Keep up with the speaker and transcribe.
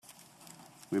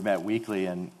we met weekly,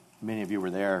 and many of you were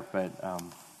there, but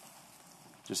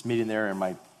just meeting there in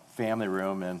my family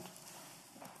room, and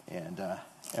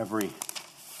every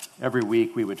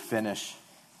week we would finish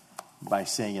by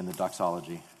singing the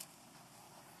doxology.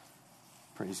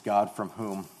 Praise God from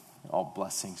whom all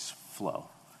blessings flow.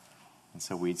 And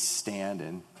so we'd stand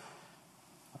and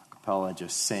a cappella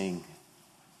just sing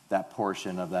that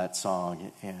portion of that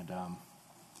song. And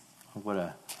what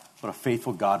a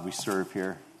faithful God we serve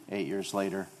here 8 years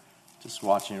later, just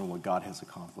watching what God has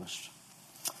accomplished.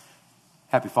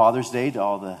 Happy Father's Day to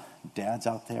all the dads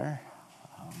out there.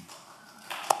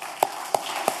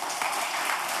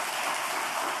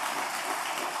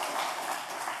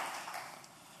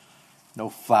 No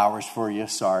flowers for you,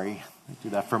 sorry. I do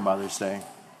that for Mother's Day.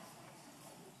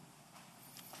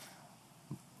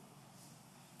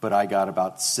 But I got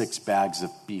about 6 bags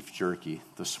of beef jerky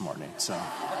this morning, so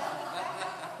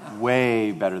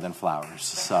way better than flowers.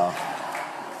 So,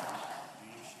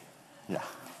 yeah.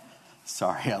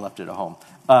 Sorry, I left it at home.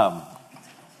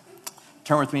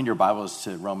 Turn with me in your Bibles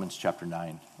to Romans chapter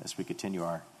 9 as we continue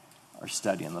our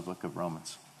study in the book of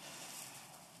Romans.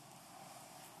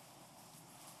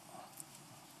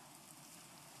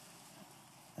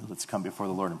 And let's come before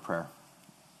the Lord in prayer.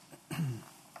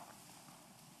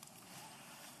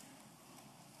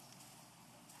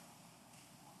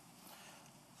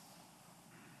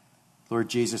 Lord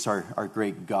Jesus, our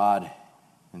great God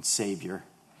and Savior,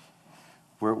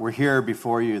 we're here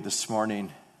before you this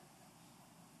morning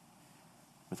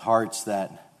with hearts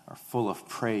that are full of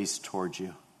praise towards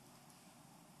you.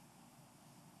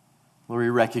 Lord, we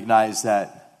recognize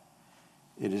that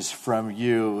it is from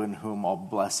you in whom all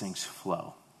blessings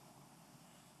flow.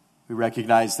 We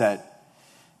recognize that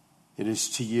it is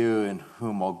to you in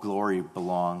whom all glory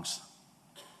belongs.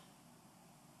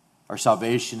 Our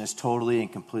salvation is totally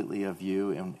and completely of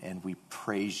you, and we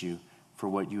praise you for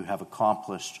what you have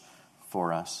accomplished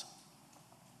for us.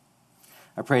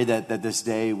 I pray that this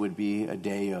day would be a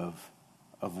day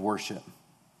of worship,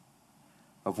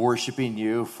 of worshiping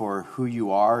you for who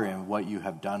you are and what you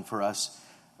have done for us.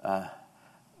 A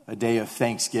day of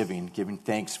thanksgiving, giving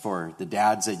thanks for the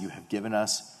dads that you have given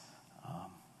us,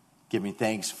 giving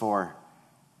thanks for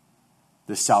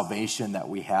the salvation that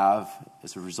we have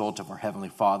as a result of our Heavenly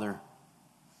Father.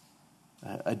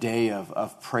 A day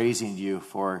of praising you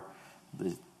for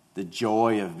the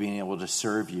joy of being able to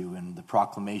serve you and the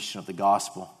proclamation of the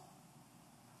gospel.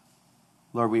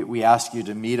 Lord, we ask you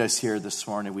to meet us here this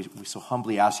morning. We so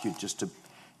humbly ask you just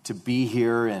to be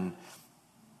here in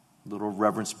Little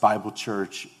Reverence Bible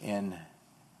Church and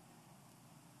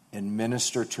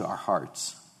minister to our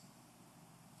hearts.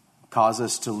 Cause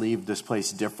us to leave this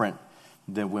place different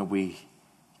than when we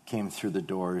came through the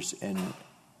doors. And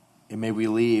may we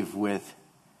leave with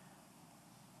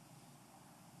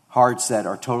hearts that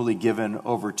are totally given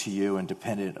over to you and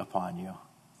dependent upon you.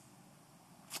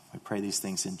 We pray these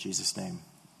things in Jesus' name.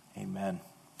 Amen.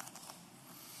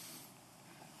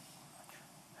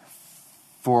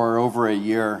 For over a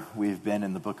year, we've been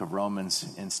in the book of Romans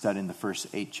and studying the first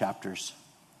 8 chapters.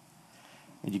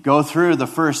 And you go through the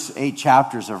first 8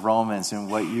 chapters of Romans, and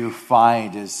what you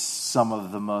find is some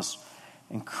of the most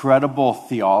incredible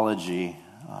theology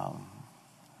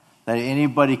that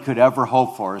anybody could ever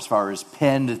hope for, as far as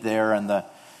penned there in the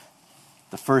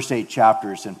first 8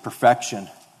 chapters, in perfection,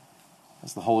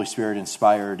 as the Holy Spirit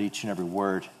inspired each and every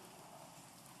word.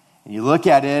 And you look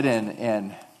at it,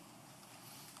 and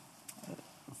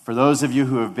for those of you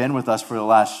who have been with us for the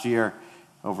last year,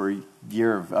 over a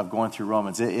year of going through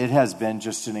Romans, it has been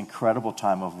just an incredible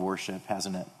time of worship,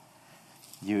 hasn't it?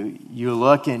 You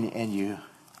look and you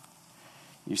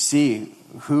see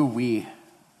who we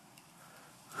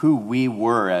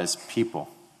were as people,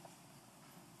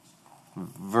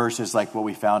 versus like what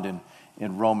we found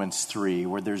in Romans 3,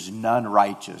 where there's none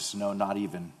righteous, no, not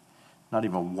even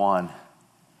one.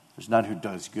 There's none who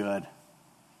does good.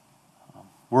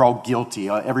 We're all guilty.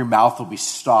 Every mouth will be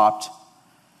stopped.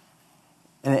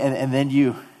 And then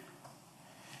you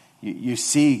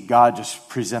see God just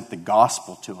present the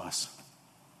gospel to us.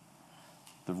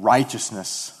 The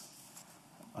righteousness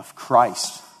of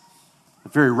Christ. The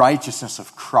very righteousness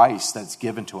of Christ that's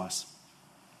given to us.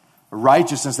 A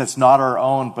righteousness that's not our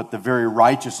own, but the very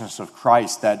righteousness of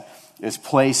Christ that is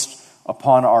placed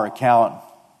upon our account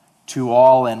to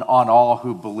all and on all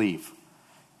who believe.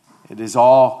 It is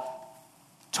all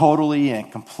totally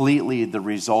and completely the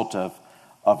result of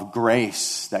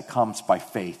grace that comes by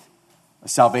faith. A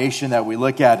salvation that we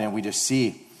look at and we just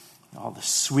see all the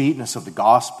sweetness of the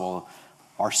gospel.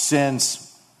 Our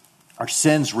sins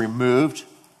removed.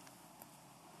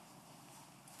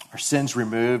 Our sins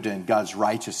removed and God's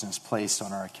righteousness placed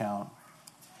on our account.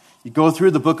 You go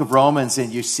through the book of Romans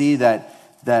and you see that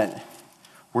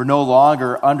we're no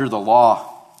longer under the law,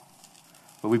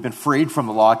 but we've been freed from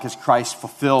the law because Christ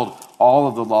fulfilled all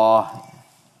of the law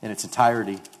in its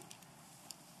entirety.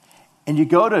 And you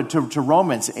go to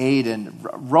Romans 8, and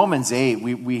Romans 8,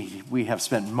 we have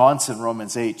spent months in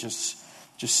Romans 8 just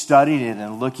studying it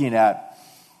and looking at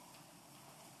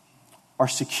our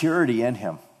security in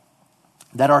Him.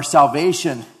 That our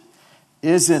salvation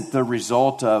isn't the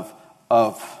result of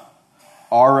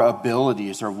our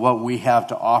abilities or what we have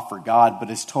to offer God, but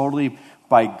it's totally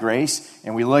by grace.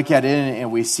 And we look at it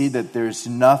and we see that there's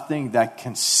nothing that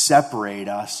can separate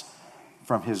us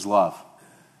from His love.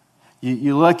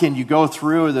 You look and you go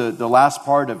through the last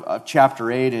part of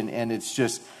chapter 8, and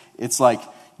it's like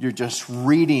you're just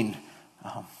reading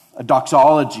a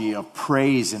doxology of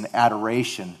praise and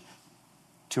adoration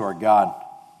to our God.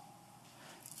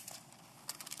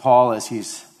 Paul, as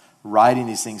he's writing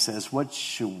these things, says, what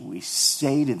should we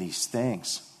say to these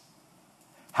things?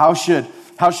 How should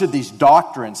these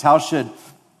doctrines, how should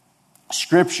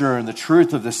Scripture and the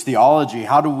truth of this theology,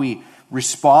 how do we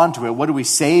respond to it? What do we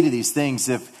say to these things?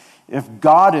 If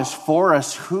God is for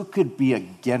us, who could be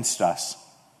against us?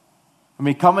 I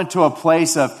mean, coming to a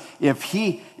place of if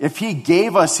he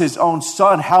gave us His own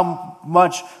Son, how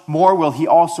much more will He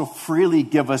also freely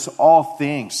give us all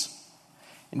things?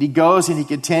 And he goes and he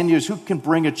continues, who can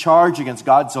bring a charge against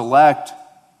God's elect?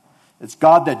 It's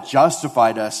God that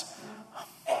justified us.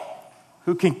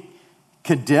 Who can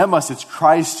condemn us? It's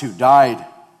Christ who died.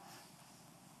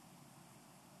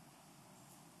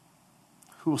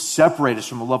 Who will separate us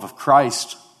from the love of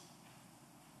Christ?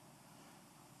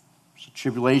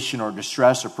 Tribulation or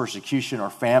distress or persecution or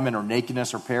famine or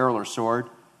nakedness or peril or sword.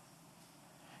 And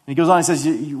he goes on and says,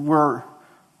 we're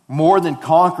more than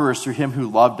conquerors through Him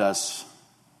who loved us.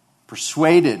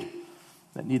 Persuaded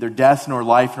that neither death nor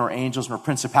life nor angels nor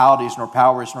principalities nor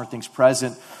powers nor things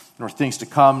present nor things to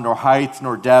come nor height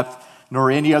nor depth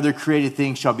nor any other created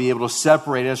thing shall be able to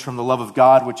separate us from the love of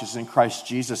God which is in Christ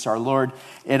Jesus our Lord.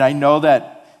 And I know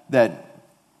that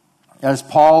as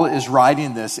Paul is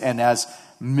writing this, and as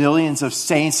millions of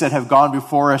saints that have gone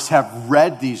before us have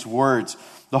read these words,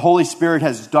 the Holy Spirit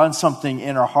has done something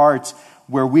in our hearts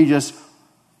where we just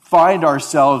find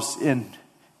ourselves in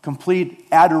complete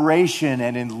adoration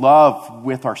and in love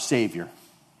with our Savior.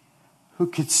 Who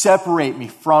could separate me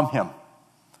from Him?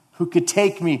 Who could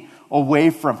take me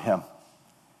away from Him?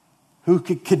 Who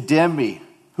could condemn me?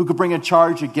 Who could bring a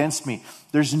charge against me?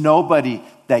 There's nobody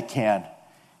that can.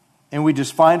 And we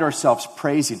just find ourselves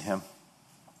praising Him.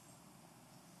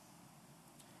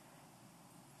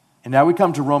 And now we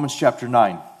come to Romans chapter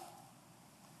 9.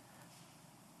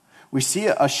 We see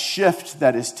a shift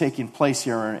that is taking place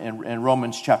here in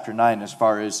Romans chapter 9 as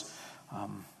far as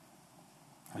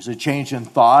there's a change in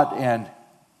thought, and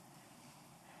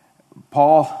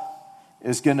Paul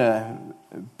is going to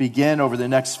begin over the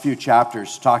next few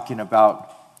chapters talking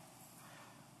about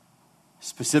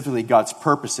specifically God's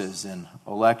purposes in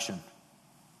election.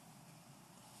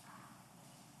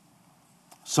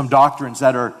 Some doctrines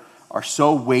that are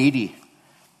so weighty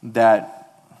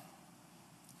that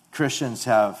Christians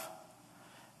have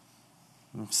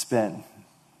spent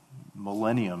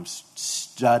millenniums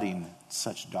studying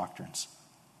such doctrines.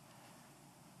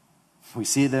 We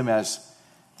see them as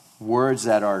words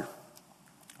that are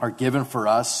given for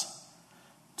us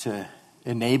to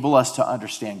enable us to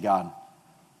understand God,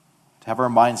 to have our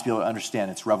minds be able to understand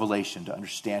its revelation, to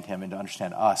understand Him and to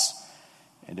understand us,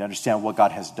 and to understand what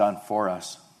God has done for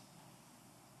us.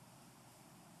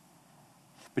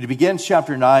 But he begins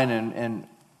chapter 9, and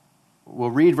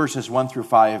we'll read verses 1 through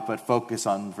 5, but focus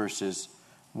on verses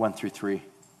 1 through 3.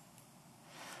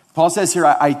 Paul says here,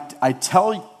 I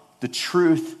tell the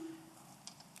truth.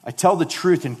 I tell the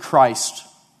truth in Christ.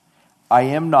 I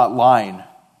am not lying.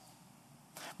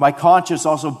 My conscience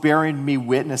also bearing me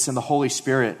witness in the Holy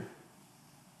Spirit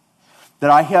that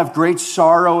I have great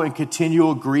sorrow and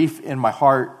continual grief in my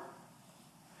heart.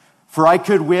 For I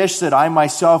could wish that I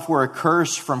myself were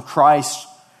accursed from Christ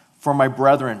for my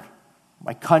brethren,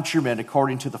 my countrymen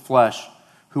according to the flesh,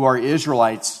 who are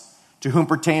Israelites, to whom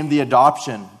pertain the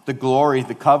adoption, the glory,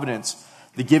 the covenants,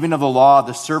 the giving of the law,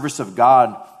 the service of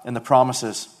God, and the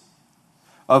promises,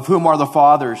 of whom are the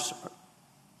fathers,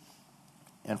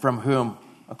 and from whom,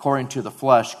 according to the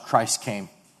flesh, Christ came,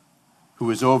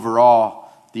 who is over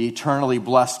all, the eternally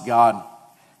blessed God.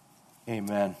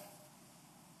 Amen.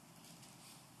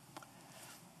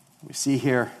 We see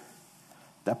here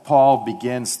that Paul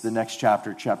begins the next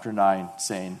chapter, chapter 9,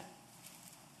 saying,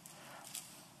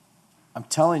 I'm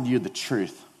telling you the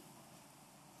truth.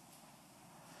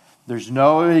 There's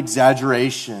no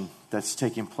exaggeration that's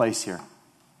taking place here.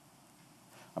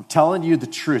 I'm telling you the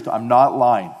truth. I'm not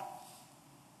lying.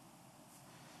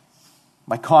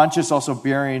 My conscience also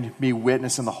bearing me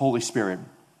witness in the Holy Spirit.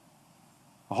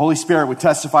 The Holy Spirit would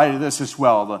testify to this as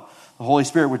well. The Holy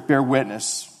Spirit would bear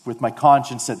witness with my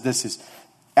conscience that this is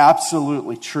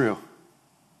absolutely true.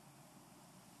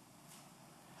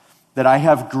 That I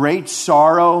have great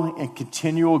sorrow and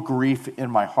continual grief in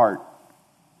my heart.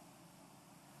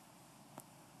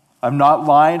 I'm not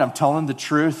lying. I'm telling the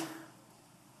truth.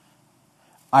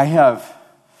 I have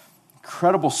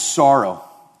incredible sorrow.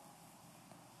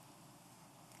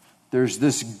 There's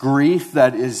this grief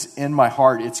that is in my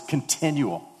heart. It's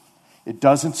continual. It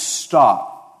doesn't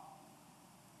stop.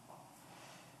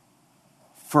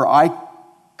 For I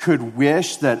could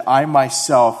wish that I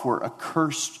myself were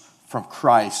accursed from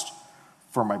Christ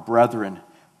for my brethren,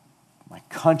 my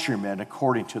countrymen,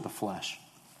 according to the flesh.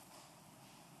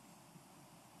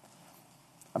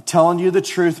 I'm telling you the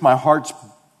truth. My heart's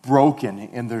broken,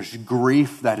 and there's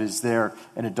grief that is there,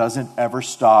 and it doesn't ever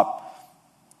stop.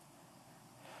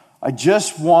 I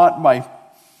just want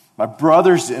my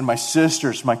brothers and my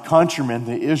sisters, my countrymen,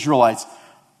 the Israelites,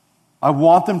 I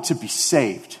want them to be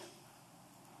saved.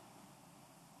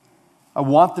 I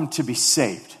want them to be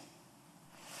saved.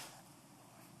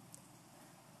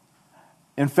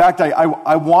 In fact,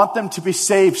 I want them to be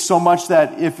saved so much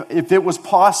that if it was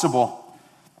possible,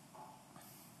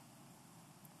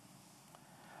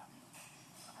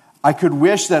 I could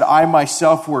wish that I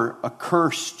myself were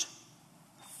accursed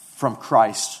from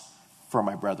Christ for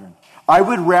my brethren. I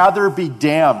would rather be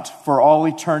damned for all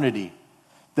eternity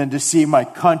than to see my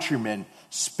countrymen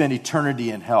spend eternity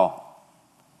in hell.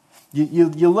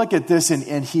 You look at this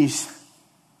and he's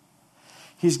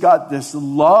got this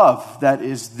love that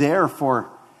is there for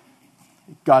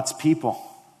God's people.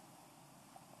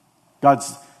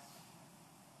 God's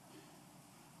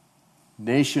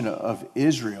nation of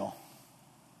Israel.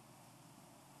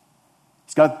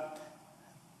 He's got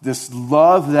this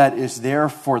love that is there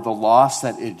for the lost,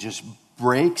 that it just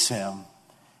breaks him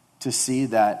to see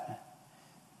that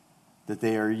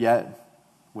they are yet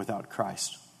without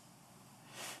Christ.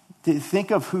 Think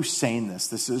of who's saying this.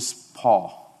 This is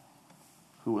Paul,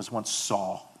 who was once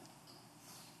Saul.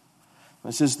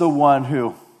 This is the one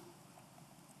who,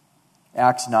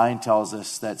 Acts 9 tells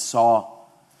us that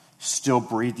Saul, still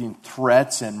breathing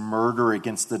threats and murder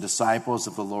against the disciples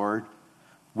of the Lord,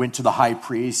 went to the high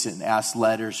priest and asked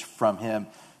letters from him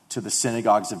to the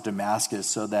synagogues of Damascus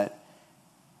so that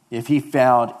if he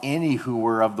found any who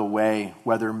were of the way,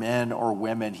 whether men or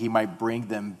women, he might bring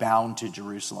them bound to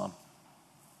Jerusalem.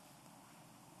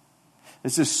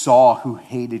 This is Saul, who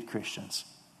hated Christians.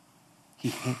 He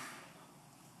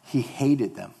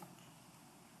hated them.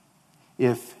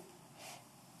 If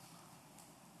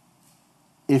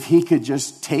he could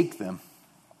just take them,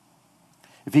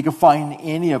 if he could find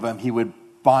any of them, he would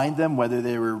bind them, whether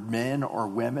they were men or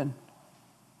women,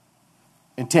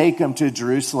 and take them to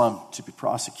Jerusalem to be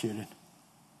prosecuted.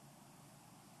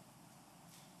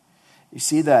 You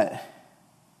see that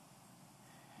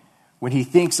when he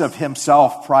thinks of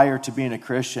himself prior to being a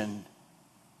Christian,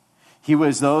 he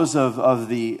was those of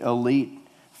the elite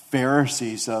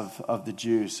Pharisees of the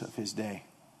Jews of his day.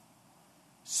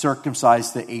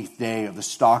 Circumcised the 8th day, of the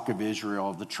stock of Israel,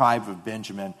 of the tribe of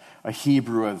Benjamin, a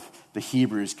Hebrew of the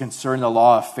Hebrews, concerning the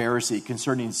law of Pharisee,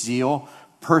 concerning zeal,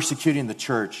 persecuting the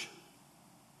church,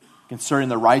 concerning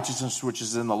the righteousness which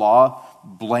is in the law,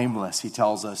 blameless, he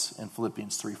tells us in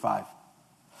Philippians 3:5.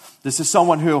 This is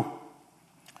someone who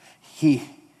he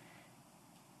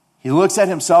looks at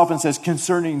himself and says,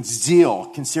 concerning zeal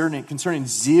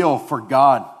for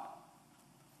God,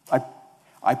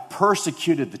 I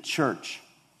persecuted the church.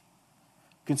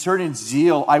 Concerning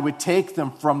zeal, I would take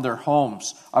them from their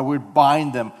homes. I would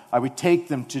bind them. I would take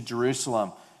them to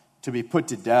Jerusalem to be put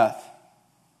to death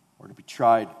or to be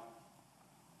tried.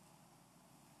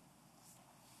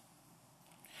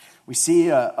 We see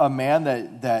a man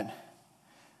that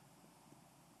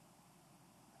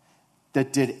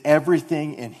did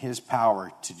everything in his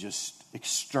power to just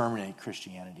exterminate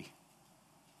Christianity.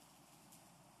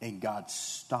 And God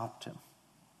stopped him.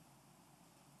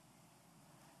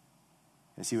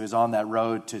 As he was on that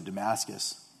road to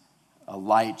Damascus, a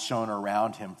light shone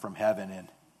around him from heaven, and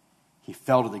he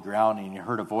fell to the ground, and he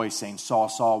heard a voice saying, Saul,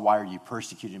 Saul, why are you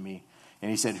persecuting me?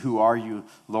 And he said, who are you,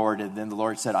 Lord? And then the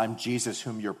Lord said, I'm Jesus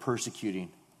whom you're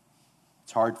persecuting.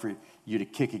 It's hard for you to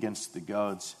kick against the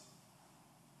goads.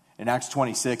 In Acts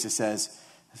 26, it says,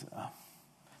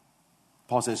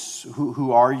 Paul says,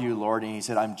 who are you, Lord? And he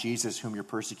said, I'm Jesus whom you're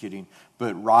persecuting.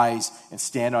 But rise and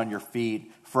stand on your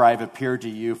feet, for I have appeared to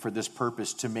you for this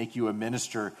purpose, to make you a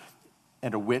minister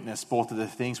and a witness both of the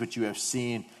things which you have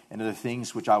seen and of the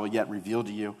things which I will yet reveal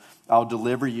to you. I will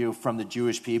deliver you from the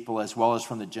Jewish people as well as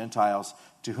from the Gentiles,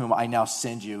 to whom I now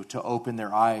send you, to open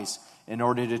their eyes in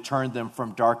order to turn them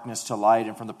from darkness to light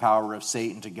and from the power of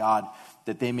Satan to God,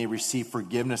 that they may receive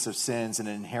forgiveness of sins and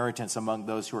an inheritance among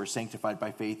those who are sanctified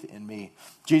by faith in me.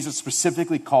 Jesus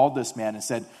specifically called this man and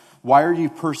said, why are you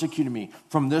persecuting me?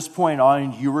 From this point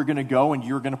on, you are going to go and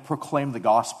you're going to proclaim the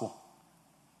gospel.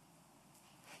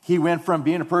 He went from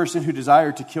being a person who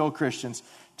desired to kill Christians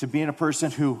to being a person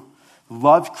who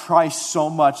loved Christ so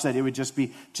much that it would just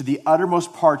be to the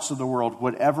uttermost parts of the world,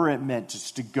 whatever it meant,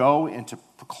 just to go and to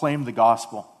proclaim the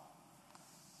gospel.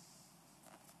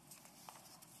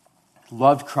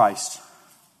 Loved Christ.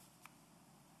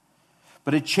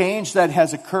 But a change that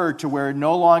has occurred to where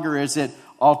no longer is it,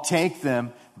 I'll take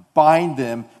them, bind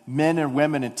them, men and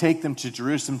women, and take them to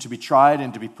Jerusalem to be tried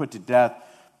and to be put to death.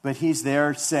 But he's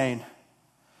there saying,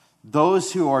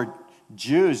 those who are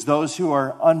Jews, those who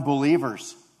are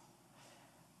unbelievers,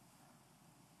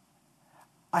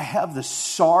 I have this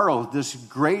sorrow, this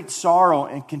great sorrow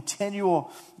and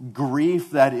continual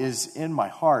grief that is in my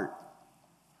heart.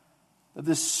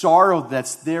 This sorrow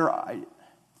that's there, I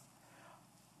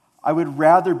would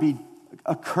rather be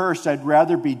accursed, I'd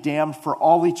rather be damned for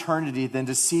all eternity than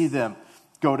to see them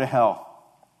go to hell.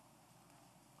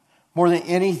 More than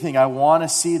anything, I want to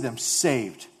see them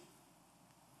saved.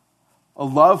 A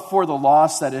love for the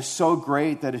lost that is so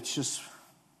great that it's just,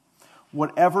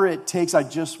 whatever it takes, I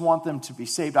just want them to be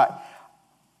saved. I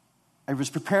was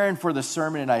preparing for the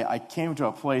sermon and I came to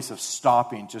a place of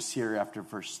stopping just here after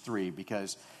verse 3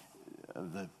 because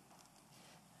of the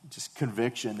just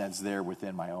conviction that's there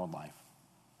within my own life.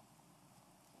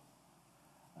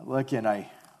 I look and I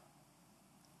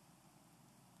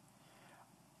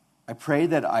pray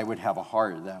that I would have a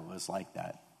heart that was like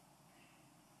that.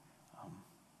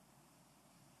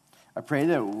 I pray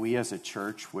that we as a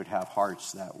church would have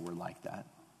hearts that were like that.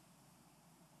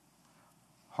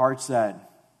 Hearts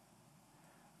that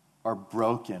are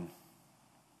broken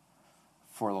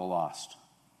for the lost.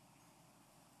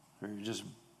 They're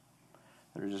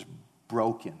just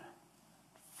broken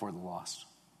for the lost.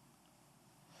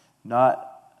 Not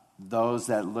those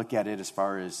that look at it as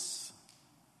far as,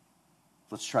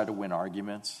 let's try to win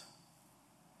arguments,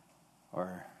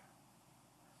 or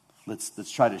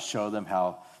let's try to show them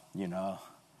how,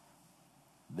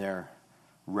 their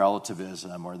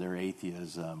relativism or their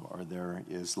atheism or their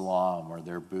Islam or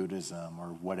their Buddhism or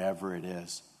whatever it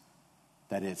is,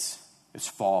 that it's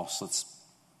false. Let's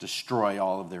destroy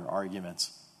all of their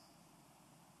arguments.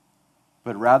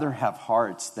 But rather have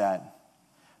hearts that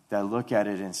look at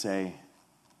it and say,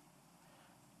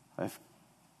 I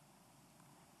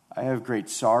have great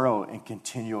sorrow and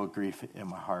continual grief in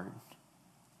my heart.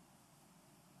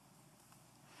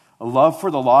 A love for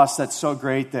the lost that's so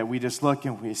great that we just look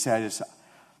and we say,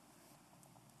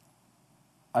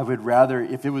 I would rather,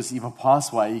 if it was even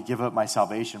possible, I'd give up my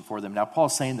salvation for them. Now,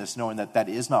 Paul's saying this knowing that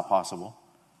is not possible.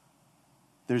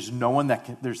 There's no one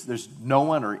there's no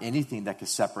one or anything that could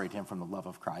separate him from the love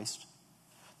of Christ.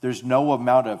 There's no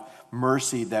amount of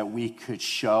mercy that we could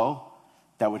show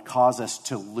that would cause us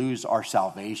to lose our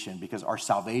salvation, because our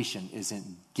salvation isn't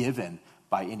given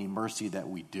by any mercy that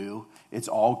we do. It's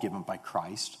all given by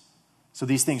Christ. So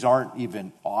these things aren't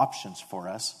even options for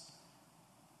us.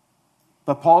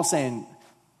 But Paul's saying,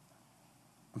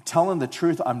 I'm telling the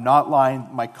truth, I'm not lying,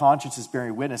 my conscience is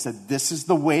bearing witness that this is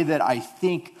the way that I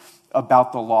think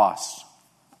about the lost.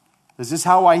 This is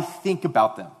how I think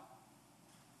about them.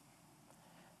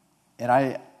 And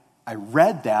I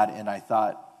read that and I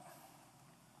thought,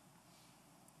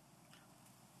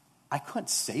 I couldn't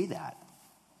say that.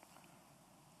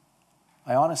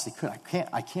 I honestly could.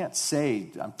 I can't say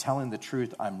I'm telling the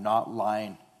truth. I'm not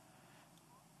lying.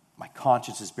 My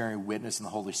conscience is bearing witness in the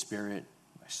Holy Spirit.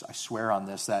 I swear on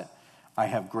this that I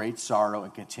have great sorrow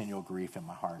and continual grief in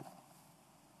my heart.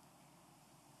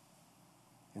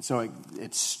 And so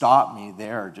it stopped me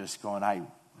there, just going,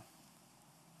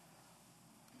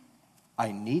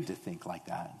 I need to think like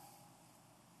that.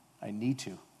 I need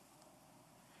to.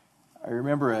 I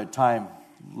remember a time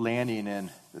landing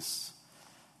in this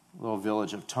little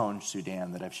village of Tone,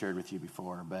 Sudan that I've shared with you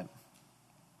before, but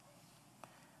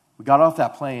we got off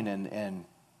that plane and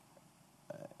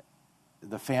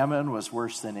the famine was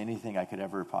worse than anything I could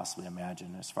ever possibly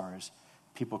imagine, as far as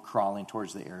people crawling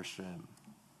towards the airstrip.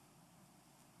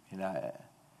 I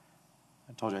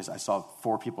told you I saw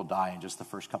 4 people die in just the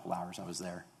first couple hours I was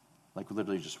there. Like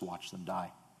literally just watched them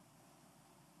die.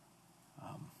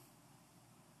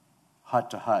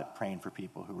 Hut to hut praying for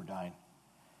people who were dying.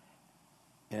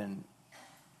 And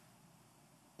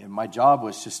my job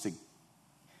was just to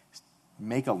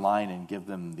make a line and give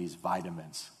them these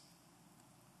vitamins.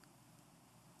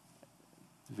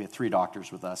 We had 3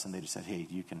 doctors with us, and they just said, hey,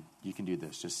 you can do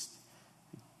this. Just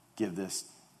give these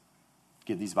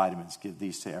vitamins, give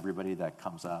these to everybody that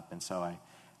comes up. And so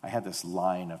I had this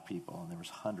line of people, and there was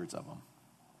hundreds of them,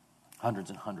 hundreds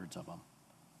and hundreds of them.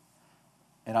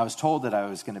 And I was told that I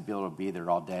was going to be able to be there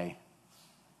all day.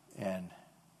 And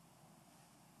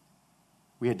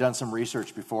we had done some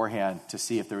research beforehand to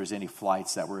see if there was any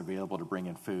flights that were available to bring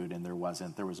in food, and there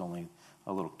wasn't. There was only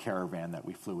a little caravan that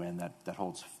we flew in that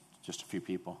holds just a few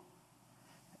people.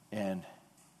 And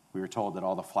we were told that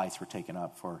all the flights were taken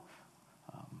up for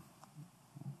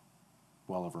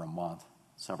well over a month,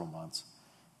 several months.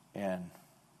 And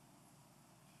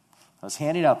I was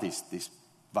handing out these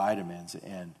vitamins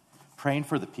and praying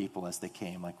for the people as they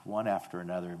came, like one after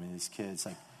another. I mean, these kids,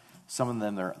 like some of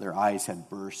them, their eyes had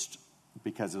burst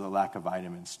because of the lack of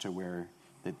vitamins, to where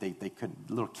they couldn't,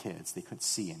 little kids, they couldn't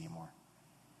see anymore.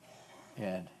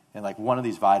 And like one of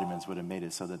these vitamins would have made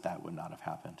it so that would not have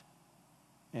happened.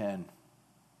 And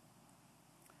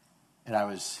I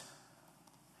was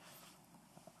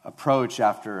approached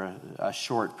after a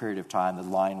short period of time. The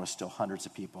line was still hundreds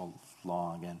of people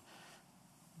long, and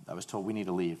I was told, we need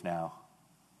to leave now.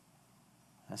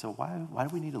 And I said, why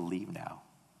do we need to leave now?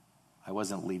 I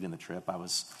wasn't leading the trip. I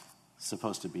was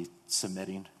supposed to be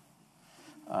submitting.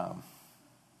 But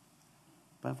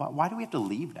why do we have to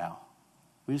leave now?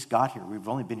 We just got here. We've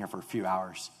only been here for a few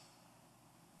hours.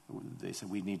 They said,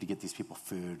 we need to get these people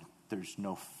food. There's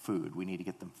no food. We need to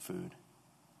get them food.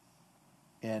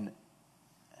 And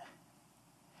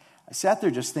I sat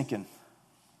there just thinking,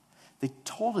 they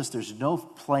told us there's no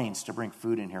planes to bring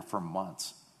food in here for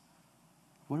months.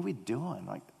 What are we doing?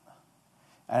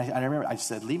 I remember I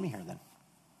said, leave me here then.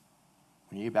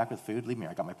 When you get back with food, leave me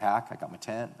here. I got my pack, I got my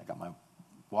tent, I got my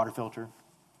water filter.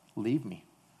 Leave me.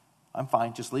 I'm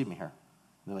fine, just leave me here.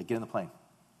 They're like, get in the plane.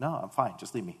 No, I'm fine,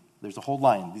 just leave me. There's a whole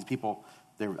line. These people,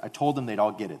 I told them they'd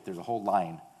all get it. There's a whole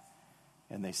line.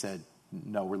 And they said,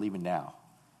 no, we're leaving now.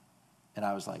 And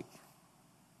I was like,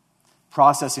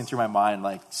 processing through my mind,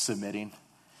 like submitting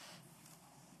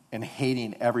and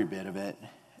hating every bit of it.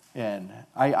 And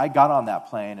I got on that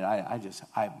plane, and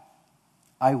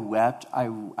I wept.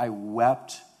 I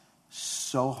wept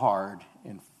so hard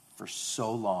and for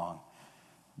so long,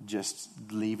 just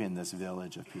leaving this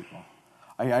village of people.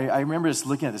 I remember just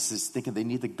looking at this, just thinking they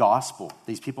need the gospel.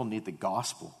 These people need the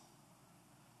gospel.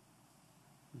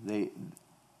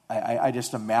 I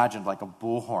just imagined like a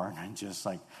bullhorn and just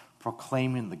like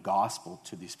proclaiming the gospel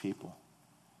to these people.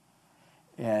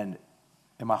 And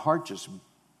my heart just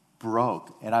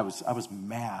broke, and I was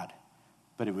mad,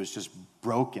 but it was just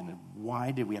broken. And why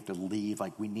did we have to leave?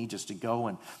 Like, we need just to go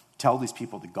and tell these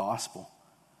people the gospel.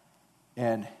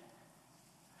 And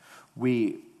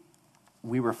we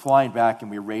were flying back,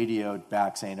 and we radioed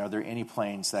back saying, are there any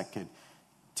planes that could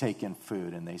take in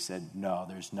food? And they said, no,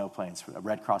 there's no planes.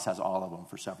 Red Cross has all of them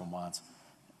for several months.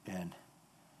 And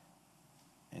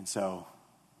so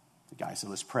the guy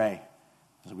said, let's pray.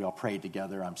 So we all prayed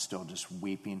together. I'm still just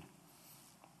weeping.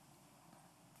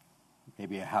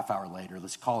 Maybe a half hour later,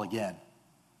 let's call again.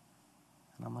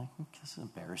 And I'm like, this is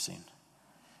embarrassing.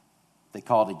 They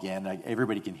called again.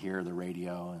 Everybody can hear the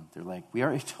radio, and they're like, we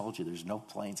already told you there's no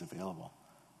planes available.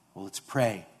 Well, let's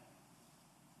pray.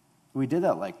 We did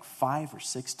that like 5 or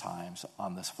 6 times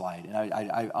on this flight. And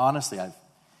I honestly, I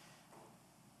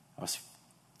was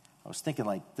thinking,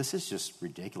 like, this is just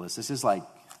ridiculous. This is like,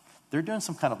 they're doing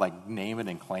some kind of like name it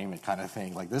and claim it kind of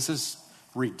thing. Like, this is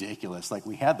ridiculous. Like,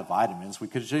 we had the vitamins. We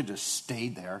could have just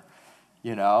stayed there,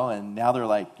 and now they're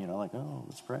like, oh,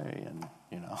 let's pray. And,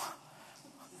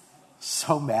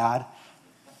 so mad,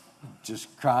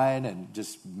 just crying and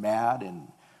just mad. And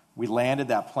we landed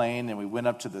that plane, and we went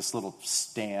up to this little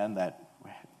stand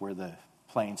where the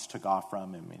planes took off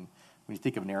from. I mean, when you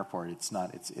think of an airport, it's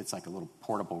like a little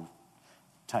portable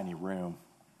tiny room,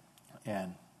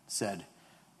 and said,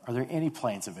 are there any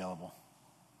planes available?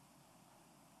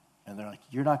 And they're like,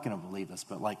 you're not going to believe this,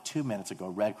 but like 2 minutes ago,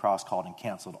 Red Cross called and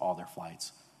canceled all their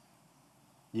flights.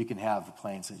 You can have the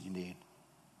planes that you need.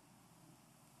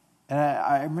 And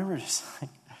I remember just like,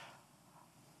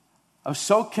 I was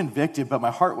so convicted, but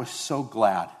my heart was so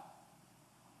glad.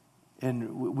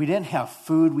 And we didn't have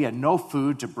food. We had no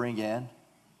food to bring in.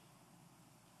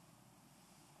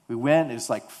 We went, it was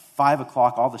like 5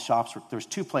 o'clock, all the shops there was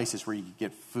 2 places where you could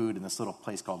get food in this little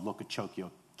place called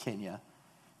Lokichokio, Kenya.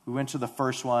 We went to the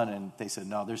first one, and they said,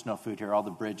 no, there's no food here. All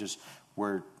the bridges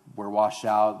were washed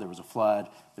out. There was a flood.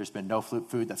 There's been no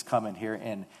food that's coming here,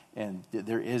 and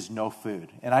there is no food.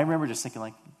 And I remember just thinking,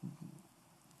 like,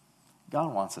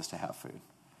 God wants us to have food.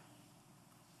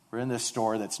 We're in this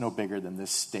store that's no bigger than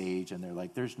this stage, and they're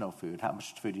like, there's no food. How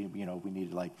much food do you we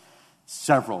needed like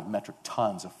several metric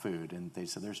tons of food. And they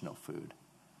said, there's no food.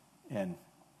 And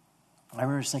I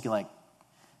remember just thinking, like,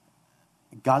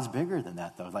 God's bigger than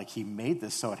that, though. Like, he made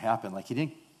this so it happened. Like, he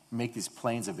didn't make these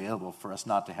planes available for us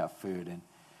not to have food. And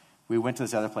we went to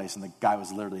this other place, and the guy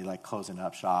was literally, like, closing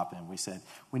up shop. And we said,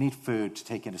 we need food to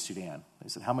take into Sudan. They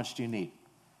said, how much do you need?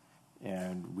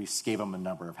 And we gave them a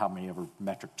number of how many ever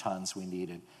metric tons we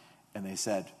needed. And they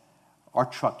said, our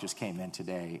truck just came in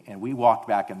today. And we walked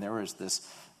back, and there was this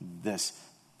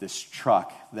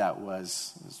truck that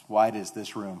was as wide as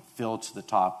this room, filled to the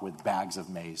top with bags of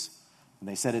maize. And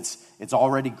they said it's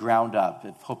already ground up.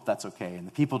 I hope that's okay. And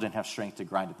the people didn't have strength to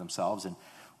grind it themselves. And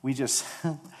we just,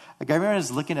 like, I remember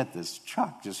just looking at this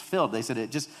truck just filled. They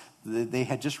said they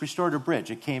had just restored a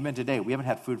bridge. It came in today. We haven't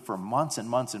had food for months and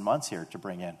months and months here to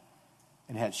bring in.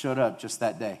 And it had showed up just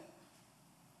that day.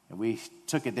 And we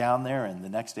took it down there, and the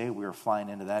next day we were flying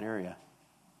into that area.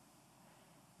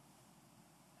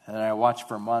 And then I watched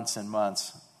for months and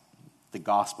months the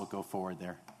gospel go forward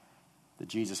there. The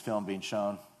Jesus film being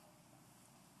shown.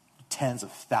 Tens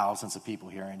of thousands of people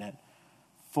hearing it.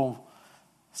 Full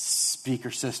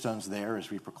speaker systems there as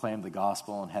we proclaimed the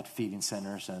gospel and had feeding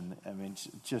centers. And I mean,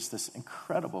 just this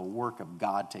incredible work of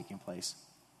God taking place.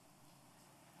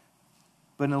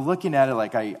 But in looking at it,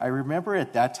 like I remember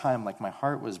at that time, like my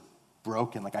heart was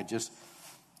broken. Like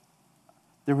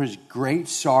there was great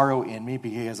sorrow in me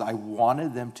because I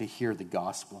wanted them to hear the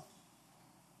gospel.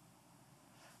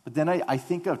 But then I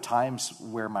think of times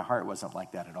where my heart wasn't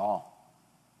like that at all.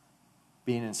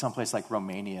 Being in some place like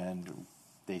Romania, and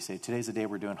they say, today's the day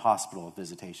we're doing hospital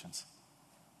visitations.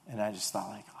 And I just thought,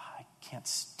 like, I can't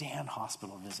stand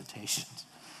hospital visitations.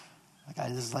 Like,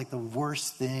 this is like the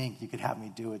worst thing you could have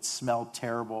me do. It smelled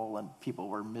terrible, and people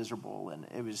were miserable, and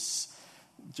it was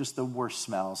just the worst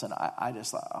smells. And I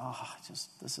just thought,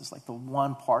 this is like the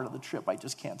one part of the trip I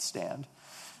just can't stand.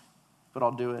 But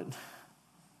I'll do it.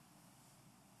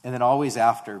 And then always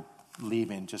after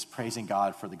leaving, just praising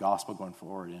God for the gospel going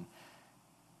forward and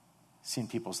seeing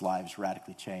people's lives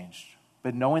radically changed.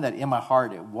 But knowing that in my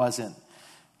heart, it wasn't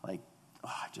like,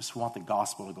 I just want the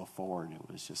gospel to go forward.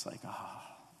 It was just like,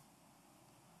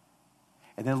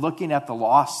 And then looking at the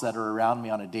lost that are around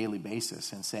me on a daily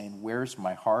basis and saying, where's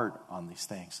my heart on these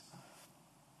things?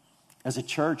 As a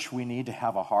church, we need to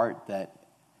have a heart that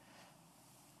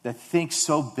thinks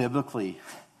so biblically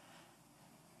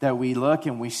that we look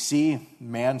and we see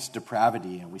man's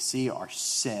depravity and we see our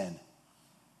sin.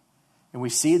 And we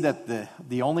see that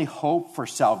the only hope for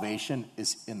salvation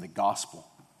is in the gospel,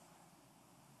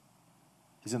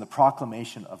 is in the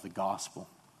proclamation of the gospel.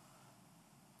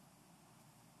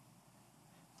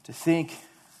 To think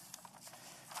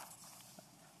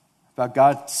about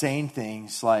God saying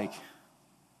things like,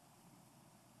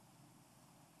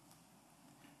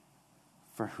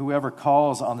 for whoever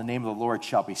calls on the name of the Lord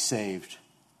shall be saved.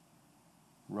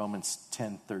 Romans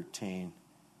 10:13.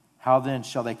 How then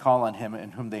shall they call on him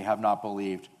in whom they have not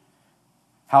believed?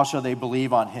 How shall they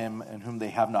believe on him in whom they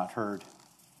have not heard?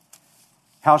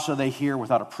 How shall they hear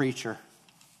without a preacher?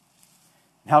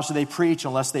 And how shall they preach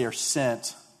unless they are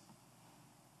sent?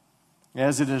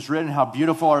 As it is written, how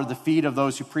beautiful are the feet of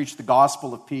those who preach the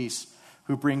gospel of peace,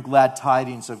 who bring glad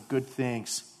tidings of good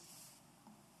things.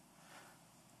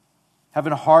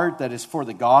 Having a heart that is for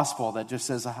the gospel, that just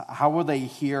says, how will they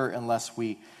hear unless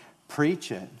we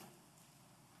preach it?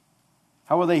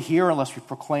 How will they hear unless we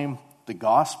proclaim the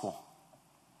gospel?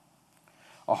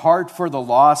 A heart for the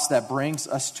lost that brings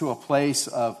us to a place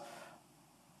of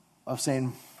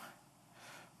saying,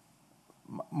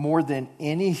 more than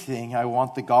anything, I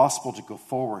want the gospel to go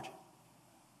forward.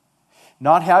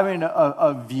 Not having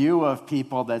a view of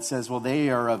people that says, well, they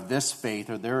are of this faith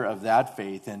or they're of that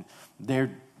faith, and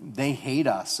they hate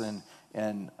us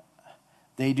and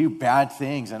they do bad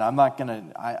things, and I'm not going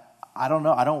to, I don't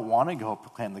know, I don't want to go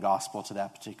proclaim the gospel to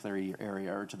that particular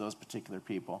area or to those particular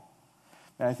people.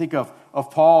 And I think of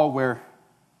Paul, where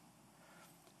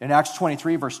in Acts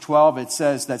 23, verse 12, it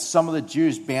says that some of the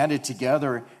Jews banded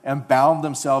together and bound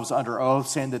themselves under oath,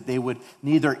 saying that they would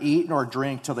neither eat nor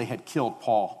drink till they had killed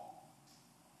Paul.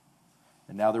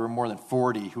 And now there were more than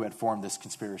 40 who had formed this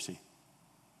conspiracy.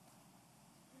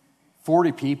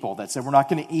 40 people that said, we're not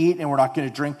going to eat and we're not going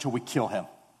to drink till we kill him.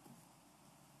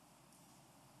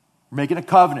 We're making a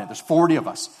covenant. There's 40 of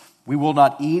us. We will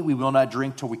not eat, we will not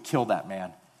drink till we kill that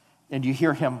man. And you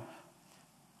hear him,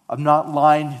 I'm not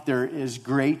lying, there is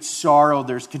great sorrow,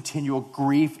 there's continual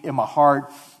grief in my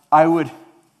heart. I would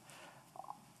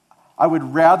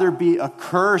rather be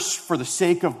accursed for the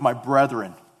sake of my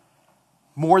brethren.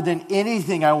 More than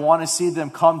anything, I want to see them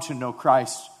come to know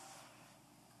Christ.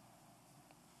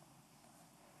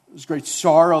 There's great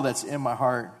sorrow that's in my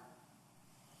heart.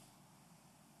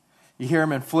 You hear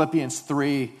him in Philippians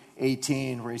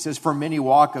 3:18, where he says, "For many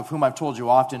walk, of whom I've told you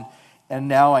often, and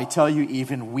now I tell you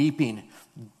even weeping,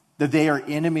 that they are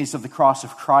enemies of the cross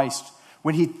of Christ."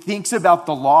 When he thinks about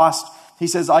the lost, he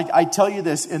says, I tell you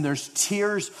this, and there's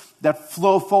tears that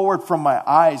flow forward from my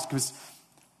eyes because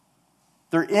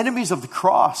they're enemies of the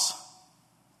cross.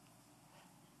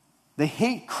 They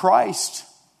hate Christ.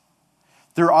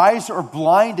 Their eyes are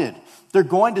blinded. They're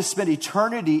going to spend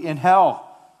eternity in hell.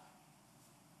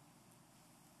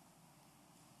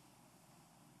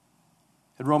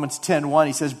 In Romans 10:1,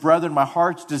 he says, "Brethren, my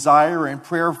heart's desire and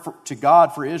prayer to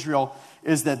God for Israel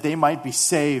is that they might be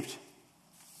saved."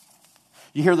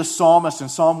 You hear the psalmist in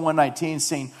Psalm 119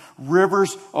 saying,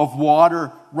 "Rivers of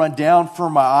water run down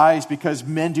from my eyes because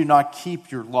men do not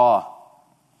keep your law."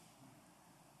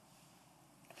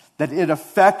 That it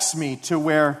affects me to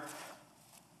where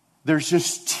there's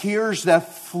just tears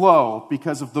that flow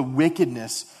because of the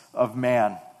wickedness of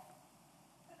man.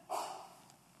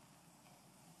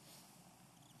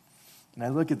 And I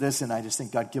look at this and I just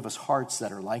think, God, give us hearts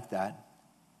that are like that.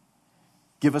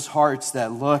 Give us hearts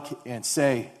that look and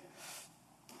say,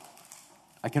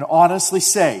 I can honestly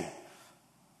say,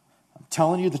 I'm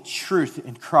telling you the truth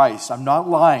in Christ. I'm not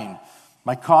lying.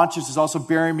 My conscience is also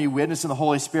bearing me witness in the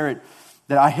Holy Spirit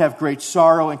that I have great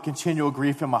sorrow and continual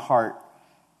grief in my heart.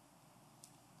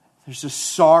 There's a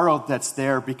sorrow that's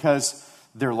there because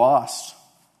they're lost.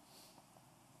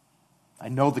 I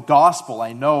know the gospel.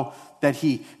 I know that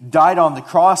he died on the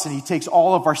cross and he takes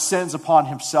all of our sins upon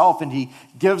himself and he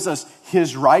gives us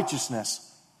his righteousness.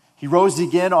 He rose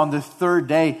again on the third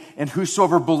day, and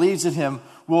whosoever believes in him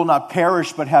will not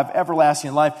perish but have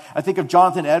everlasting life. I think of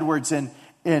Jonathan Edwards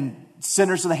in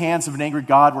Sinners in the Hands of an Angry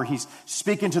God, where he's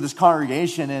speaking to this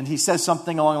congregation and he says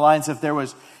something along the lines, if there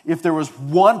was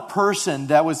one person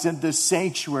that was in this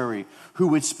sanctuary who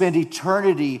would spend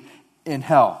eternity in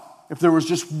hell, if there was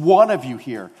just one of you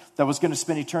here that was going to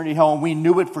spend eternity in hell, and we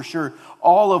knew it for sure,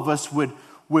 all of us would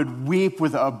weep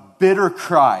with a bitter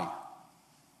cry.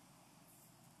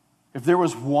 If there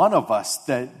was one of us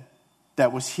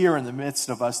that was here in the midst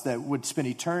of us that would spend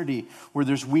eternity where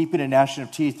there's weeping and gnashing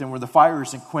of teeth and where the fire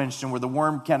isn't quenched and where the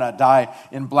worm cannot die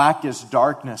in blackest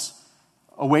darkness,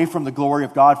 away from the glory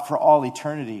of God for all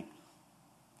eternity.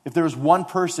 If there was one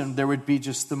person, there would be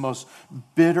just the most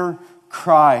bitter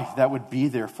cry that would be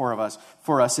there for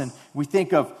us. And we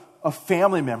think of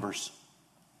family members.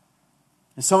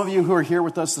 And some of you who are here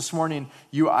with us this morning,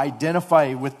 you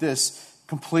identify with this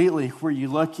completely, where you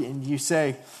look and you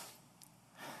say,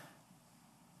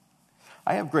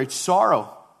 I have great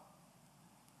sorrow.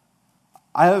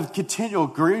 I have continual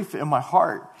grief in my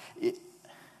heart.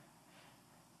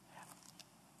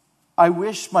 I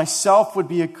wish myself would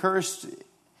be accursed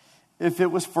if it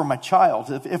was for my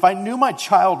child. If I knew my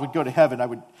child would go to heaven,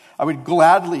 I would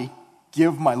gladly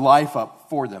give my life up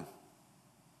for them.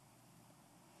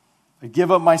 I'd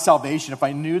give up my salvation if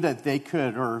I knew that they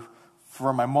could, or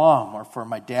for my mom, or for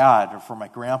my dad, or for my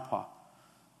grandpa,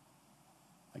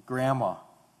 my grandma,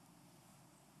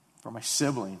 for my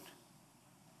sibling,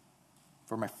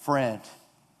 for my friend.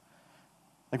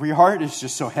 Like, where your heart is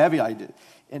just so heavy.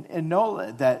 And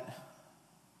know that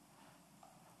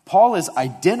Paul is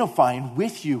identifying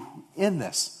with you in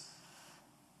this.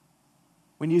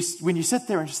 When you sit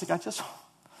there and just think, I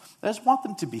just want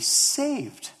them to be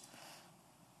saved.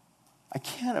 I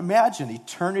can't imagine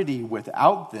eternity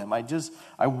without them.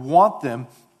 I want them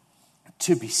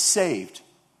to be saved.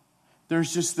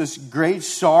 There's just this great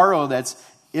sorrow that's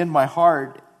in my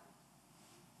heart.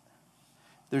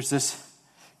 There's this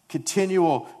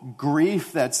continual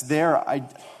grief that's there.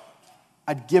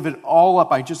 I'd give it all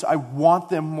up. I want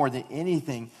them more than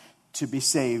anything to be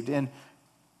saved. And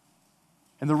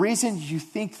the reason you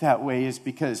think that way is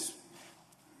because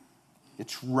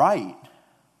it's right.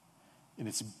 And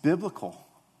it's biblical.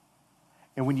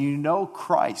 And when you know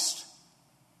Christ,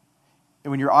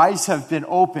 and when your eyes have been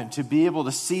opened to be able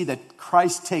to see that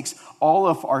Christ takes all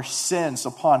of our sins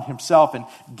upon himself and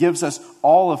gives us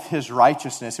all of his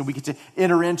righteousness, and we get to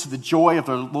enter into the joy of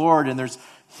the Lord, and there's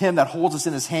him that holds us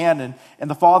in his hand, and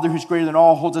the Father who's greater than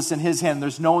all holds us in his hand.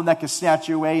 There's no one that can snatch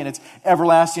you away, and it's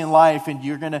everlasting life, and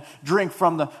you're going to drink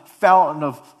from the fountain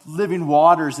of living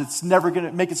waters. It's never going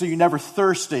to make it so you never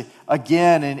thirst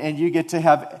again, and you get to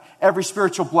have every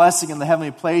spiritual blessing in the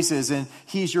heavenly places, and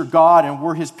he's your God, and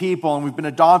we're his people, and we've been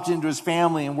adopted into his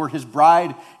family, and we're his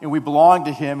bride, and we belong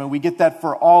to him, and we get that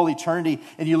for all eternity.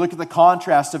 And you look at the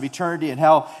contrast of eternity and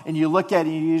hell, and you look at it,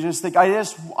 and you just think,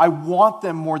 I want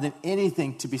them more than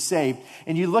anything to be saved.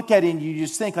 And you look at it and you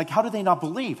just think, like, how do they not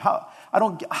believe? How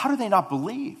do they not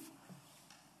believe?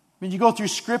 I mean, you go through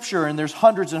Scripture and there's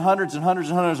hundreds and hundreds and hundreds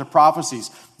and hundreds of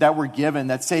prophecies that were given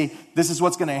that say this is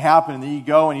what's going to happen. And then you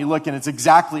go and you look and it's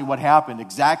exactly what happened,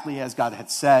 exactly as God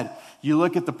had said. You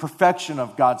look at the perfection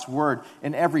of God's word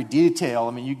in every detail.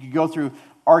 I mean, you could go through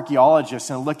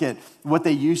archaeologists and look at what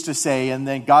they used to say, and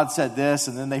then God said this,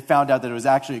 and then they found out that it was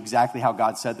actually exactly how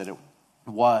God said that it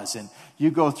was. And you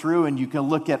go through and you can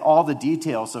look at all the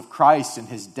details of Christ and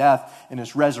his death and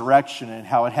his resurrection and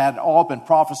how it had all been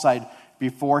prophesied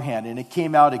beforehand, and it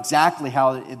came out exactly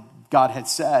how God had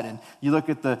said. And you look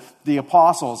at the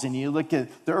apostles, and you look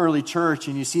at the early church,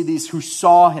 and you see these who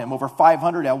saw him, over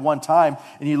 500 at one time,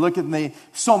 and you look at them,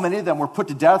 so many of them were put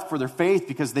to death for their faith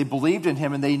because they believed in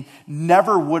him, and they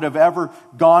never would have ever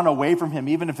gone away from him,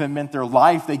 even if it meant their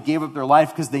life. They gave up their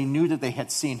life because they knew that they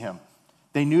had seen him.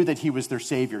 They knew that he was their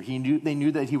Savior. They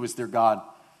knew that he was their God.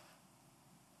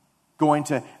 Going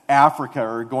to Africa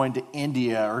or going to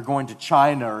India or going to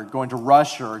China or going to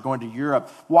Russia or going to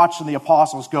Europe, watching the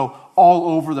apostles go all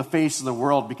over the face of the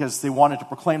world because they wanted to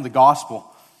proclaim the gospel.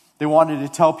 They wanted to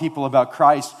tell people about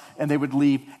Christ, and they would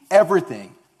leave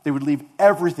everything. They would leave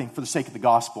everything for the sake of the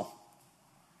gospel.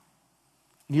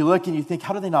 And you look and you think,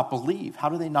 how do they not believe? How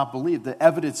do they not believe? The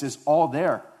evidence is all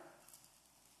there.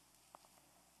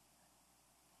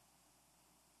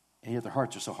 And yet their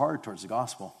hearts are so hard towards the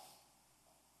gospel.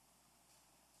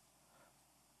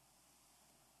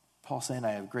 Paul's saying,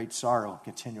 I have great sorrow and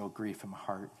continual grief in my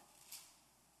heart.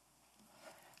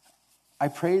 I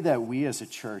pray that we as a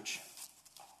church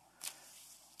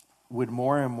would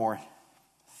more and more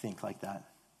think like that.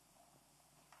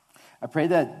 I pray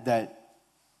that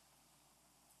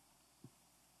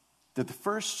the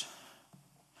first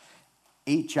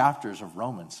 8 chapters of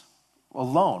Romans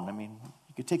alone, I mean,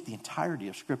 you could take the entirety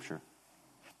of Scripture,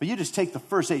 but you just take the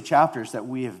first 8 chapters that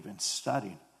we have been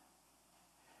studying.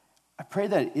 I pray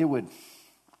that it would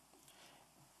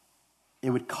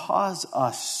cause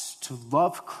us to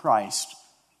love Christ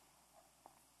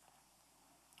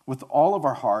with all of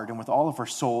our heart and with all of our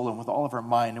soul and with all of our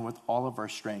mind and with all of our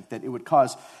strength, that it would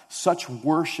cause such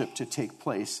worship to take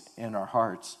place in our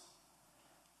hearts,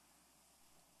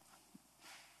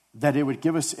 that it would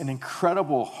give us an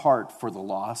incredible heart for the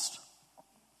lost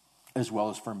as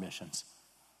well as for missions.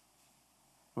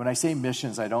 When I say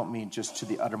missions, I don't mean just to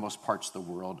the uttermost parts of the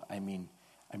world. I mean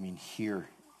here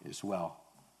as well.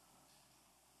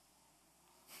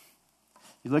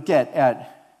 You look at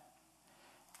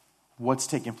what's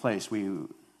taking place.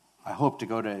 I hope to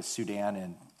go to Sudan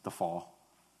in the fall.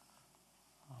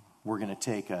 We're going to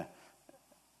take,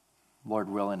 Lord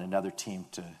willing, another team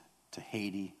to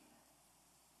Haiti.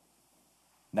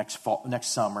 Next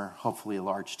summer, hopefully a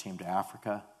large team to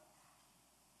Africa.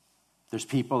 There's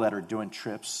people that are doing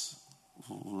trips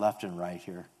left and right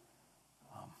here.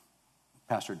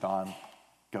 Pastor Don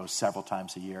goes several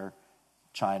times a year.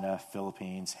 China,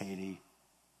 Philippines, Haiti.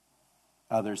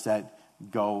 Others that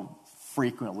go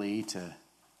frequently to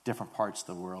different parts of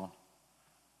the world.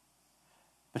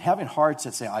 But having hearts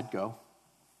that say, I'd go.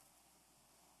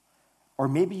 Or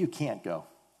maybe you can't go.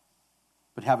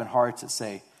 But having hearts that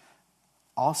say,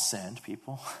 I'll send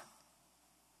people.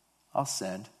 I'll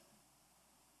send.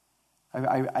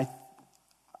 I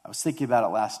was thinking about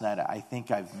it last night. I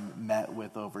think I've met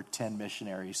with over 10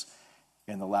 missionaries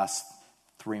in the last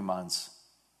 3 months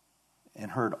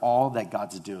and heard all that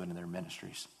God's doing in their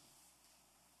ministries.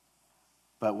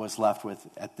 But was left with,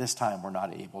 at this time, we're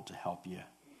not able to help you.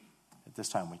 At this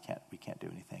time, we can't do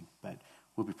anything. But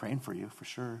we'll be praying for you for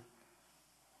sure.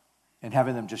 And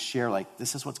having them just share, like,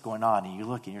 this is what's going on. And you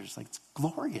look and you're just like, it's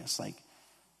glorious.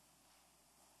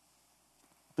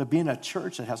 But being a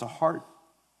church that has a heart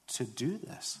to do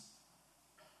this.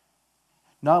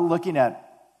 Not looking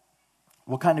at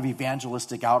what kind of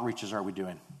evangelistic outreaches are we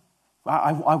doing.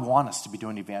 I want us to be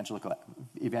doing evangelical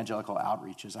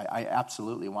outreaches. I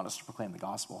absolutely want us to proclaim the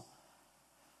gospel.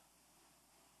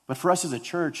 But for us as a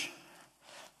church,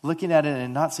 looking at it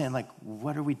and not saying, like,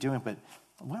 what are we doing? But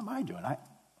what am I doing?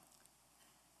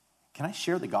 Can I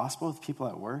share the gospel with people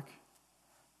at work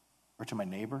or to my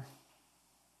neighbor?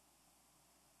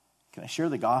 Can I share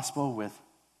the gospel with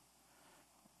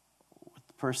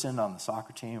the person on the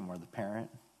soccer team or the parent?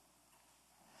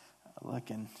 Look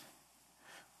and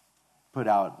put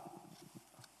out,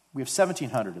 we have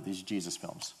 1,700 of these Jesus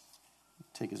films.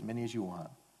 Take as many as you want.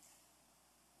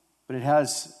 But it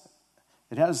has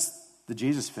the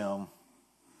Jesus film,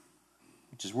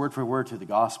 which is word for word to the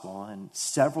gospel in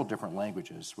several different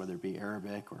languages, whether it be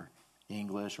Arabic or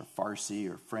English or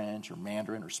Farsi or French or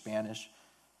Mandarin or Spanish,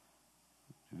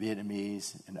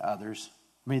 Vietnamese and others.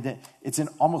 I mean, it's in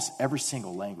almost every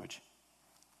single language.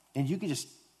 And you can just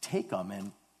take them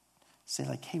and say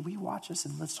like, hey, will you watch this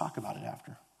and let's talk about it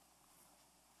after.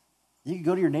 You can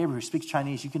go to your neighbor who speaks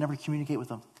Chinese. You can never communicate with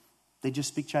them. They just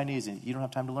speak Chinese and you don't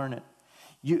have time to learn it.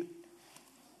 You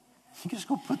can just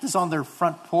go put this on their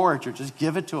front porch or just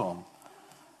give it to them.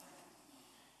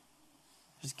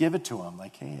 Just give it to them.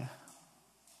 Like, hey,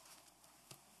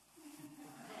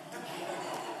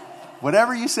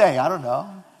 whatever you say, I don't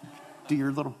know. Do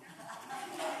your little...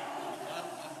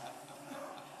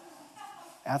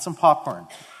 Add some popcorn.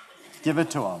 Give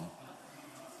it to them.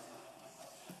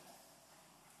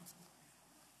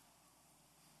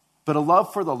 But a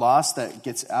love for the lost that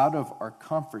gets out of our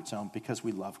comfort zone because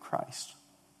we love Christ.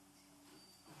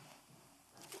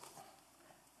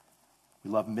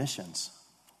 We love missions.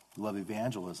 We love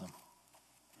evangelism.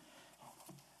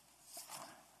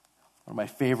 One of my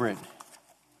favorite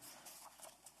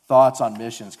thoughts on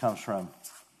missions comes from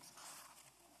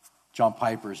John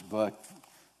Piper's book,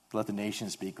 Let the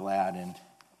Nations Be Glad. And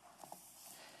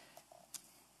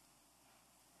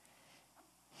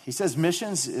he says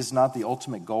missions is not the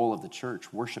ultimate goal of the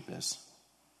church. Worship is.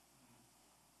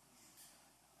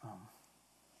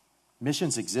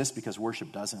 Missions exist because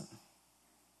worship doesn't.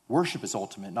 Worship is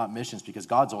ultimate, not missions, because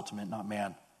God's ultimate, not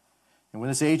man. And when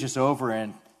this age is over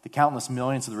and the countless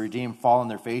millions of the redeemed fall on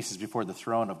their faces before the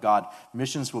throne of God,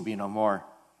 missions will be no more.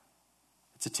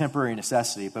 It's a temporary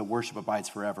necessity, but worship abides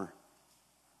forever.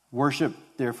 Worship,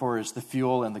 therefore, is the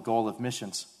fuel and the goal of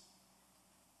missions.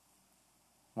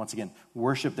 Once again,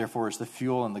 worship, therefore, is the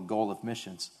fuel and the goal of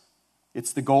missions.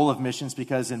 It's the goal of missions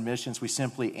because in missions we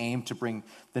simply aim to bring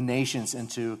the nations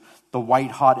into the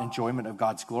white-hot enjoyment of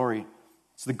God's glory.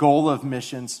 It's the goal of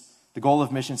missions. The goal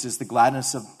of missions is the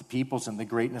gladness of the peoples and the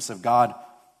greatness of God.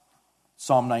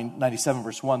 Psalm 97,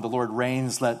 verse 1, the Lord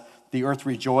reigns, let the earth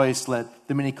rejoice, let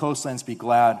the many coastlands be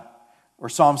glad. Or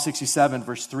Psalm 67,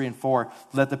 verse 3 and 4,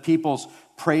 let the peoples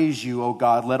praise you, O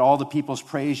God. Let all the peoples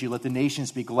praise you. Let the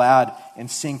nations be glad and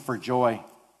sing for joy.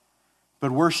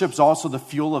 But worship's also the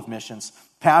fuel of missions.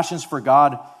 Passion for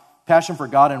God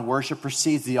and worship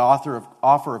precedes the offer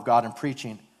of God in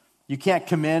preaching. You can't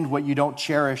commend what you don't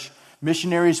cherish.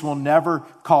 Missionaries will never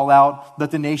call out,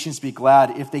 let the nations be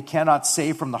glad, if they cannot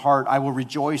say from the heart, I will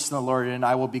rejoice in the Lord and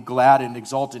I will be glad and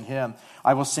exult in him.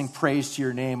 I will sing praise to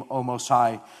your name, O Most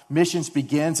High. Missions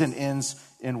begins and ends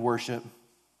in worship.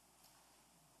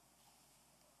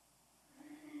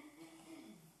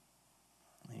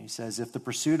 He says, if the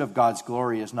pursuit of God's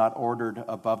glory is not ordered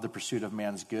above the pursuit of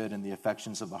man's good and the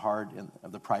affections of the heart and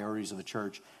of the priorities of the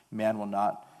church, man will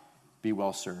not be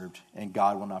well served and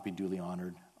God will not be duly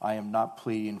honored. I am not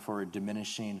pleading for a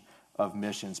diminishing of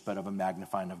missions, but of a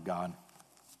magnifying of God.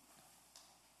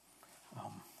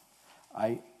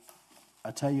 I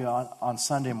tell you, on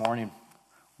Sunday morning,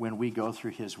 when we go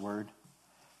through his word,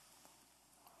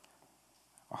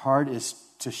 our heart is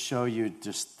to show you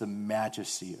just the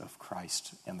majesty of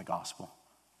Christ and the gospel.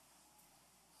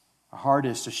 Our heart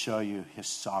is to show you his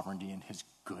sovereignty and his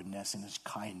goodness and his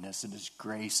kindness and his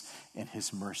grace and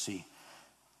his mercy.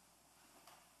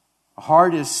 Our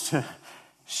heart is to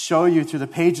show you through the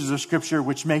pages of Scripture,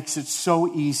 which makes it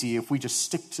so easy if we just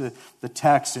stick to the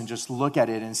text and just look at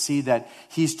it and see that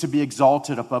he's to be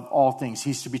exalted above all things.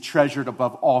 He's to be treasured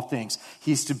above all things.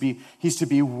 He's to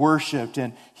be worshipped,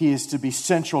 and he is to be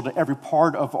central to every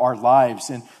part of our lives.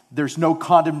 And there's no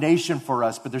condemnation for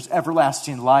us, but there's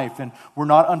everlasting life. And we're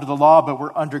not under the law, but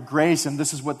we're under grace. And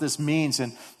this is what this means.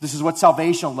 And this is what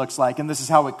salvation looks like. And this is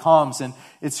how it comes. And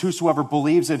it's whosoever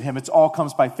believes in him. It's all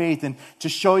comes by faith. And to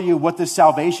show you what this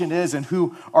salvation is and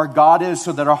who our God is,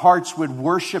 so that our hearts would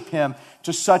worship him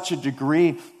to such a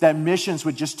degree that missions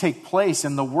would just take place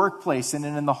in the workplace and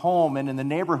in the home and in the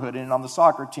neighborhood and on the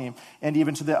soccer team and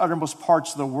even to the uttermost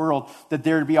parts of the world, that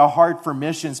there would be a heart for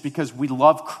missions because we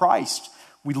love Christ.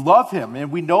 We love him,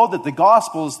 and we know that the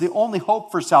gospel is the only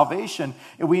hope for salvation.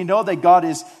 And we know that God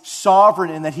is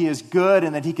sovereign and that he is good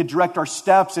and that he can direct our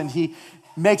steps, and he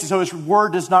makes it so his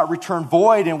word does not return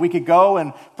void, and we could go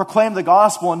and proclaim the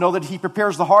gospel and know that he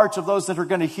prepares the hearts of those that are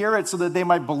going to hear it so that they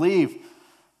might believe.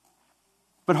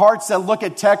 But hearts that look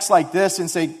at texts like this and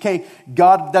say, okay,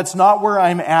 God, that's not where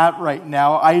I'm at right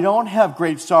now. I don't have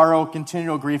great sorrow,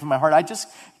 continual grief in my heart.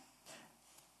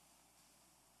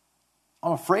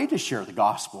 I'm afraid to share the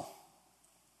gospel.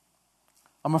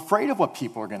 I'm afraid of what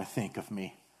people are going to think of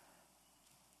me.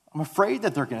 I'm afraid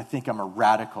that they're going to think I'm a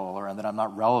radical or that I'm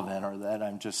not relevant or that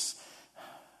I'm just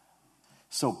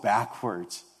so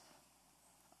backwards.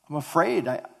 I'm afraid.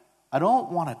 I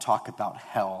don't want to talk about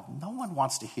hell. No one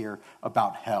wants to hear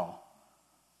about hell.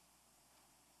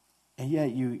 And yet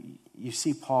you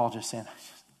see Paul just saying,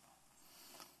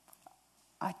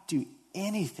 I'd do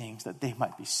anything that they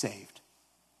might be saved.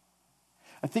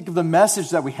 I think of the message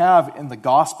that we have in the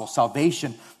gospel,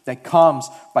 salvation that comes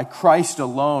by Christ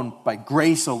alone, by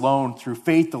grace alone, through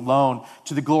faith alone,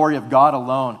 to the glory of God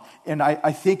alone. And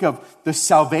I think of the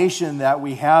salvation that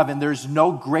we have, and there's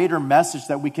no greater message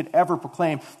that we could ever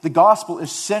proclaim. The gospel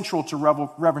is central to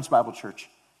Reverence Bible Church.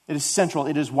 It is central.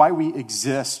 It is why we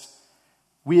exist.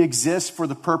 We exist for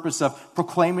the purpose of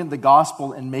proclaiming the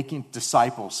gospel and making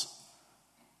disciples.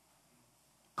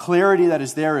 Clarity that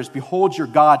is there is, behold your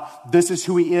God. This is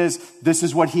who he is. This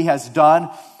is what he has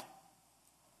done.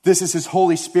 This is his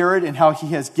Holy Spirit and how he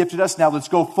has gifted us. Now let's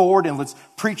go forward and let's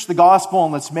preach the gospel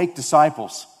and let's make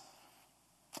disciples.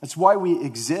 That's why we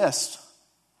exist.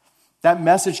 That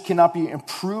message cannot be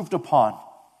improved upon.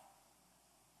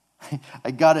 I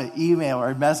got an email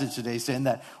or a message today saying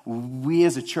that we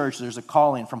as a church, there's a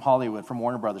calling from Hollywood, from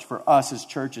Warner Brothers, for us as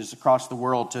churches across the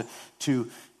world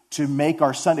to make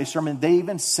our Sunday sermon. They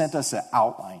even sent us an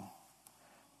outline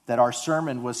that our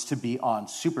sermon was to be on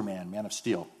Superman, Man of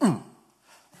Steel.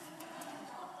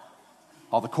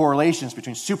 All the correlations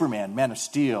between Superman, Man of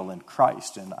Steel, and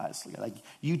Christ. And I was like,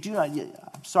 you do not,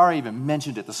 I'm sorry I even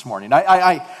mentioned it this morning.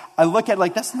 I look at it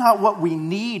like, that's not what we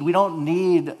need. We don't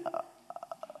need,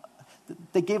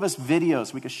 they gave us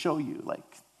videos we could show you, like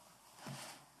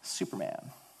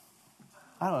Superman.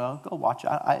 I don't know, go watch it.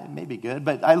 It may be good.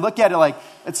 But I look at it like,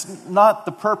 it's not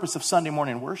the purpose of Sunday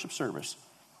morning worship service.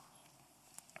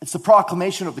 It's the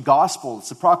proclamation of the gospel. It's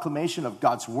the proclamation of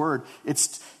God's word.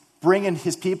 It's bringing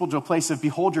his people to a place of,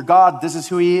 behold your God, this is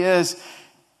who he is.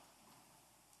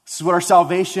 This is what our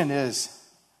salvation is.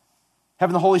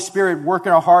 Having the Holy Spirit work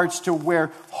in our hearts to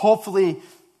where hopefully,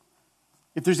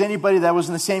 if there's anybody that was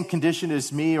in the same condition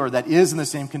as me or that is in the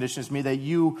same condition as me, that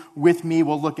you with me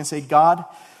will look and say, God,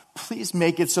 please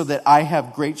make it so that I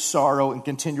have great sorrow and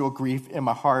continual grief in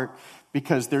my heart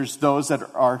because there's those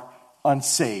that are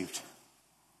unsaved.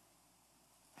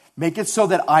 Make it so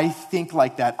that I think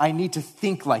like that. I need to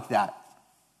think like that.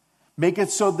 Make it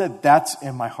so that that's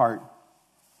in my heart.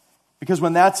 Because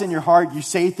when that's in your heart, you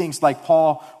say things like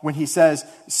Paul when he says,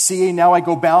 see, now I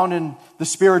go bound in the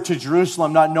Spirit to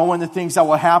Jerusalem, not knowing the things that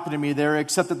will happen to me there,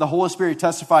 except that the Holy Spirit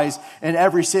testifies in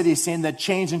every city, saying that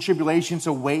chains and tribulations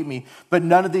await me. But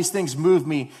none of these things move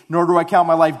me, nor do I count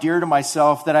my life dear to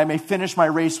myself, that I may finish my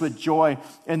race with joy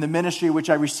in the ministry which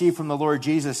I received from the Lord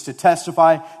Jesus, to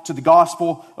testify to the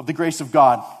gospel of the grace of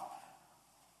God.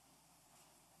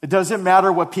 It doesn't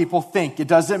matter what people think. It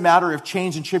doesn't matter if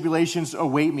chains and tribulations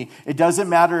await me. It doesn't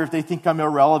matter if they think I'm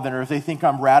irrelevant or if they think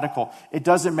I'm radical. It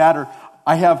doesn't matter.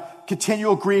 I have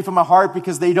continual grief in my heart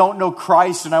because they don't know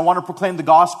Christ and I want to proclaim the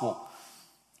gospel.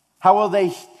 How will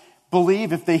they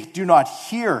believe if they do not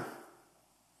hear?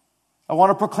 I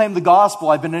want to proclaim the gospel.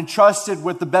 I've been entrusted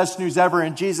with the best news ever,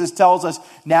 and Jesus tells us,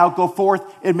 now go forth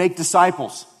and make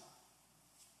disciples.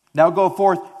 Now go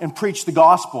forth and preach the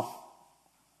gospel.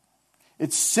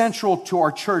 It's central to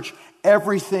our church.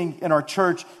 Everything in our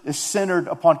church is centered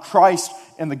upon Christ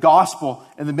and the gospel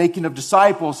and the making of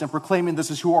disciples and proclaiming this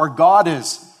is who our God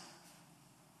is.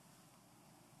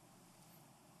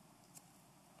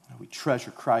 We treasure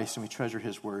Christ and we treasure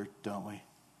his word, don't we?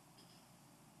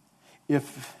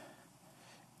 If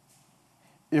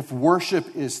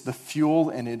worship is the fuel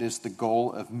and it is the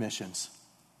goal of missions,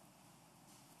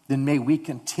 then may we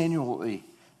continually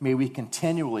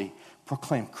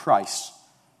proclaim Christ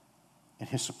and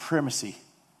his supremacy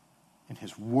and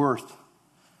his worth,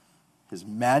 his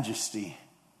majesty.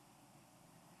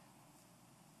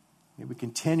 May we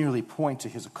continually point to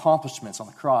his accomplishments on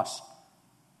the cross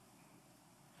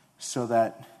so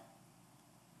that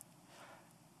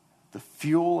the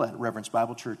fuel at Reverence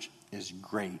Bible Church is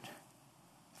great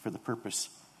for the purpose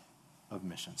of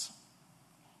missions,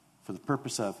 for the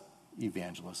purpose of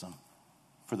evangelism,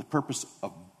 for the purpose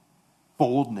of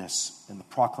boldness in the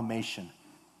proclamation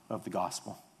of the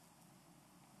gospel.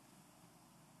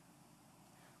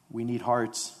 We need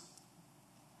hearts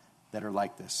that are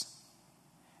like this.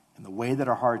 And the way that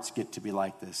our hearts get to be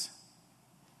like this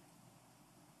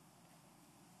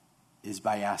is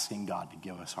by asking God to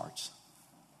give us hearts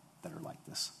that are like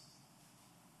this.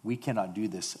 We cannot do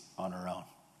this on our own.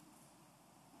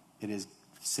 It is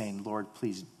saying, Lord,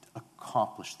 please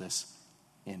accomplish this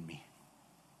in me.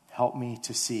 Help me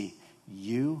to see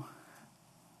you.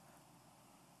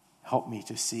 Help me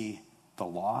to see the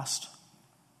lost.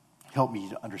 Help me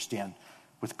to understand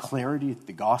with clarity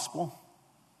the gospel.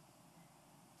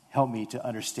 Help me to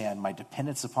understand my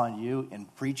dependence upon you in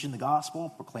preaching the gospel,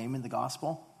 proclaiming the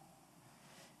gospel.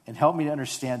 And help me to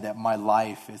understand that my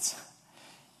life, it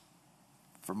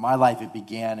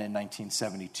began in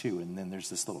 1972, and then there's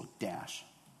this little dash.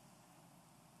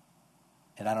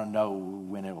 And I don't know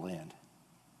when it will end.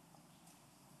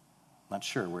 Not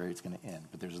sure where it's going to end,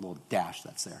 but there's a little dash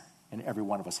that's there. And every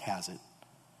one of us has it.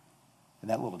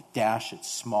 And that little dash, it's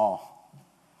small,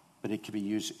 but it can be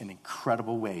used in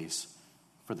incredible ways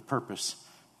for the purpose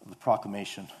of the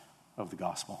proclamation of the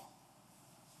gospel.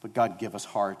 But God, give us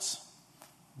hearts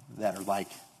that are like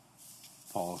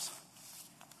Paul's.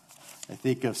 I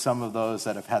think of some of those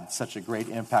that have had such a great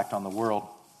impact on the world.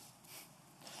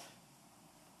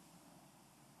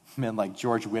 Men like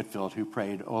George Whitefield, who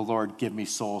prayed, "Oh Lord, give me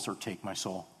souls or take my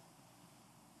soul."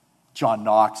 John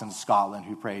Knox in Scotland,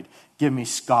 who prayed, "Give me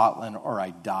Scotland or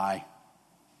I die."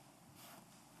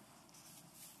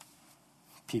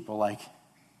 People like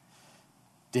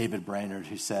David Brainerd,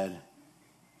 who said,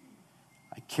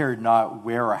 "I cared not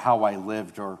where or how I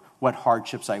lived or what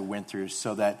hardships I went through,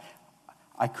 so that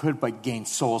I could but gain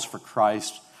souls for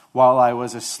Christ. While I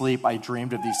was asleep, I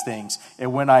dreamed of these things.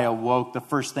 And when I awoke, the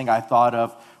first thing I thought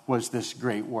of was this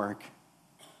great work."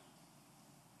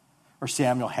 Or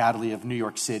Samuel Hadley of New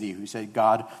York City, who said,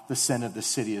 "God, the sin of the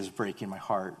city is breaking my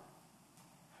heart."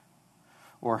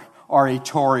 Or R.A.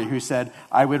 Torrey, who said,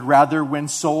 "I would rather win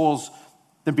souls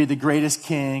than be the greatest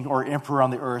king or emperor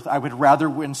on the earth. I would rather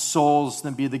win souls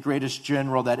than be the greatest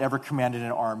general that ever commanded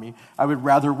an army. I would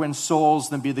rather win souls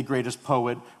than be the greatest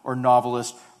poet or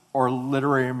novelist or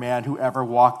literary man who ever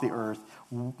walked the earth.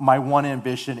 My one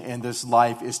ambition in this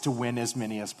life is to win as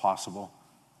many as possible."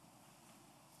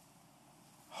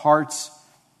 Hearts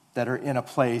that are in a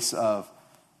place of,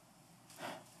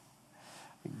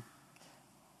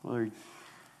 "Lord,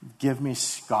 give me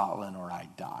Scotland or I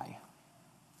die."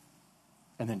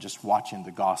 And then just watching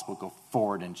the gospel go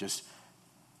forward and just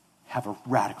have a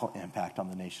radical impact on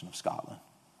the nation of Scotland.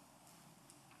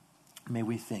 May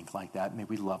we think like that. May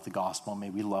we love the gospel.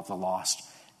 May we love the lost.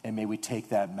 And may we take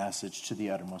that message to the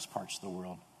uttermost parts of the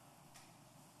world.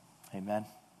 Amen.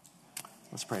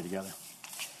 Let's pray together.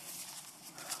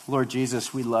 Lord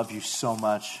Jesus, we love you so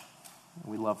much.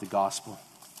 We love the gospel.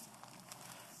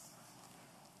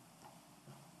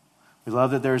 We love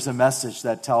that there's a message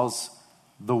that tells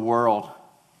the world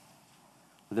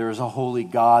that there is a holy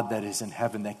God that is in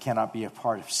heaven that cannot be a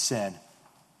part of sin.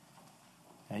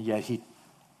 And yet he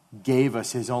gave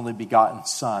us his only begotten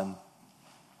Son.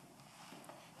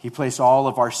 He placed all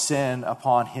of our sin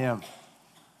upon him,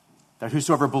 that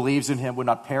whosoever believes in him would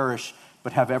not perish,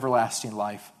 but have everlasting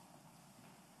life.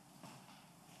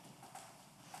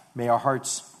 May our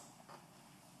hearts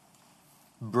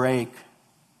break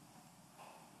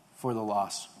for the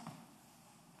lost.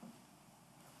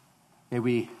 May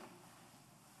we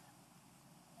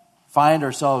find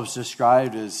ourselves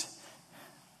described as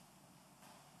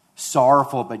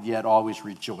sorrowful, but yet always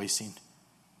rejoicing.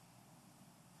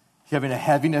 Having a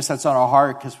heaviness that's on our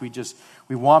heart because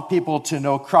we want people to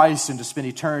know Christ and to spend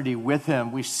eternity with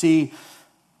him. We see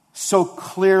so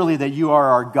clearly that you are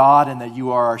our God and that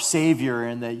you are our Savior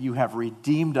and that you have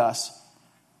redeemed us.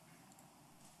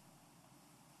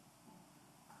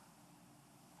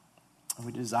 And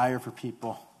we desire for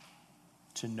people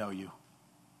to know you.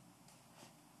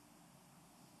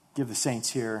 Give the saints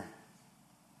here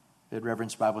at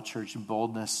Reverence Bible Church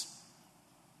boldness,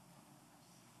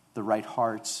 the right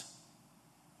hearts.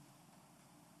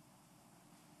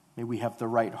 May we have the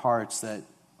right hearts that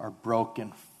are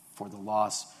broken for the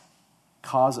lost.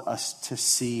 Cause us to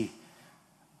see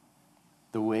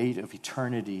the weight of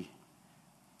eternity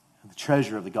and the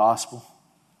treasure of the gospel,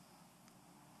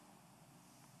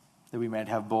 that we might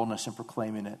have boldness in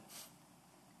proclaiming it.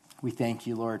 We thank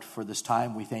you, Lord, for this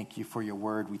time. We thank you for your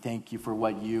word. We thank you for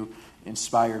what you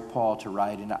inspired Paul to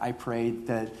write. And I prayed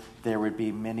that there would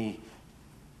be many,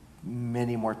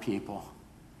 many more people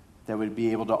that would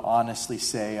be able to honestly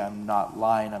say, "I'm not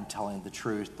lying, I'm telling the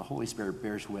truth." The Holy Spirit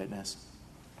bears witness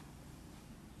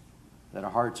that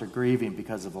our hearts are grieving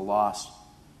because of the lost.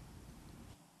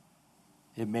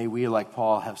 And may we, like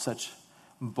Paul, have such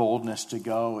boldness to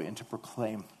go and to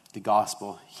proclaim the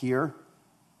gospel here,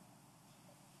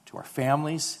 to our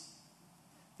families,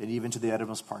 and even to the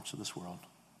uttermost parts of this world.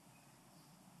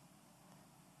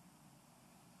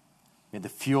 May the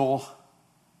fuel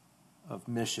of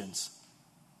missions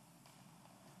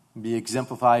be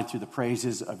exemplified through the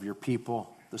praises of your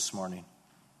people this morning.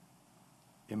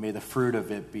 And may the fruit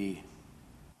of it be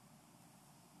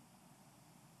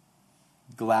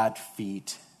glad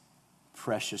feet,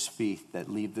 precious feet that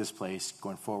leave this place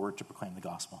going forward to proclaim the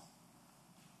gospel.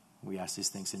 We ask these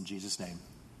things in Jesus' name.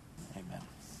 Amen.